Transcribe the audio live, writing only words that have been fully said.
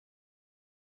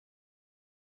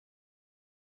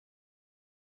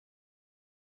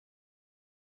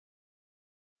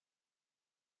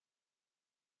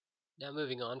Now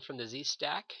moving on from the Z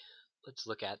stack, let's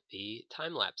look at the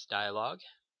time-lapse dialog.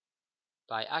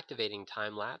 By activating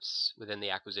time-lapse within the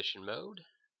acquisition mode,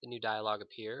 the new dialog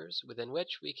appears within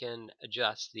which we can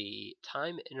adjust the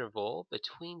time interval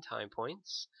between time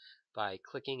points by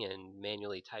clicking and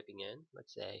manually typing in,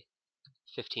 let's say,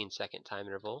 15-second time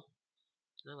interval.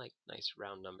 And I like nice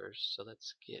round numbers, so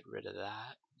let's get rid of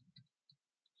that.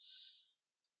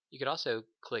 You could also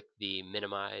click the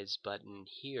minimize button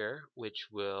here, which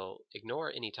will ignore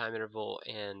any time interval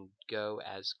and go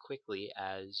as quickly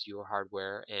as your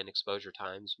hardware and exposure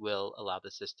times will allow the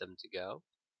system to go.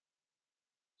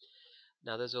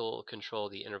 Now those will control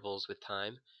the intervals with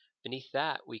time. Beneath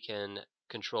that, we can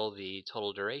control the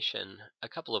total duration a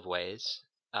couple of ways.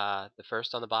 The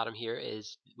first on the bottom here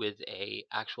is with a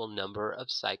actual number of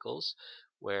cycles,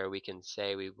 where we can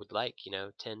say we would like,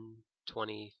 10,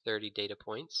 20, 30 data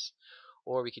points.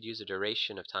 Or we could use a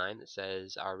duration of time that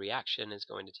says our reaction is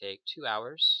going to take 2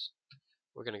 hours.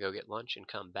 We're going to go get lunch and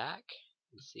come back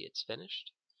and see it's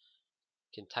finished.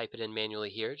 You can type it in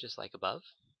manually here, just like above.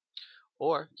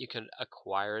 Or you can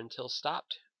acquire until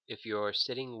stopped. If you're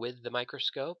sitting with the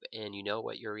microscope and you know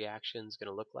what your reaction is going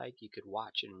to look like, you could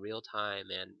watch in real time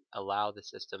and allow the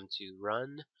system to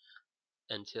run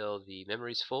until the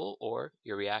memory's full, or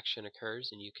your reaction occurs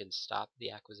and you can stop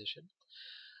the acquisition,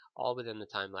 all within the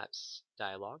time-lapse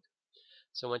dialog.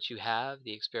 So once you have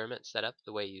the experiment set up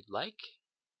the way you'd like,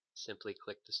 simply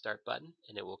click the start button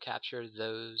and it will capture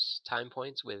those time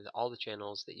points with all the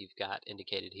channels that you've got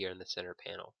indicated here in the center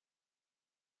panel.